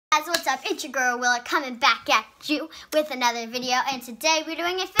Guys, what's up? It's your girl Willa coming back at you with another video, and today we're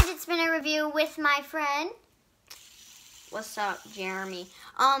doing a fidget spinner review with my friend. What's up, Jeremy?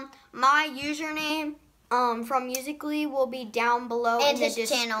 My username from Musical.ly will be down below in the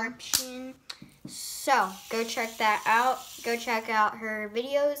description. Channel. So go check that out. Go check out her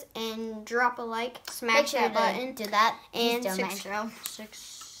videos and drop a like, smash that button, do that, and subscribe.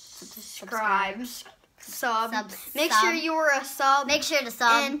 Make sure you're a sub. Make sure to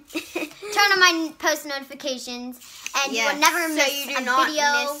sub. And turn on my post notifications, and you will never miss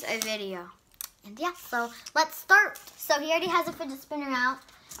a video. And yeah, so let's start. So he already has a fidget spinner out,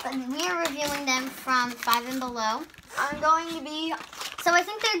 but we are reviewing them from 5 and below. I'm going to be. So I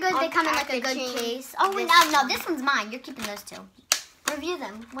think they're good. They come in like a good case. Oh no, this one's mine. You're keeping those two. Review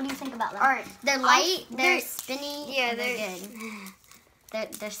them. What do you think about them? All right, they're light. They're spinny. Yeah, they're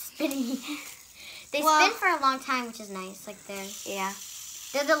good. They're spinny. They spin for a long time, which is nice. Like they're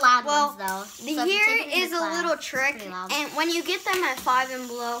the loud ones though. Here is a little trick, and when you get them at 5 and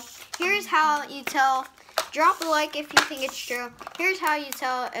below, here's how you tell. Drop a like if you think it's true. Here's how you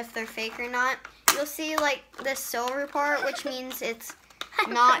tell if they're fake or not. You'll see like the silver part, which means it's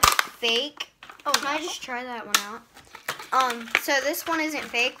not fake. Oh, can I just try that one out? So this one isn't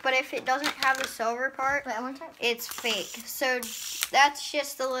fake, but if it doesn't have the silver part, it's fake. So that's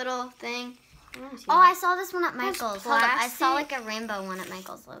just a little thing. Oh, I saw this one at Michael's. Hold up. I saw like a rainbow one at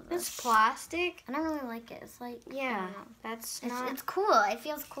Michael's. It's plastic. I don't really like it. It's like it's cool. It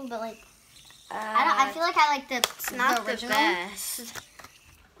feels cool, but like I feel like I like it's not the original. Best.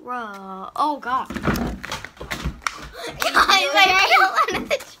 Bro. Oh God.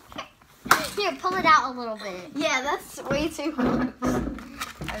 Here, pull it out a little bit. Yeah, that's way too close.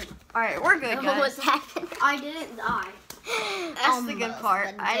 All right, we're good, guys. What's happening? I didn't die. That's the good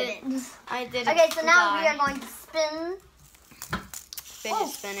part. I didn't. Okay, so now we are going to spin. Fidget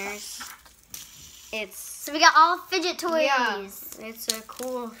spinners. So we got all fidget toys. Yeah, it's a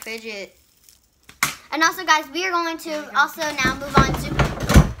cool fidget. And also, guys, we are going to also now move on to.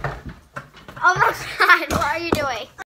 Oh my God! What are you doing?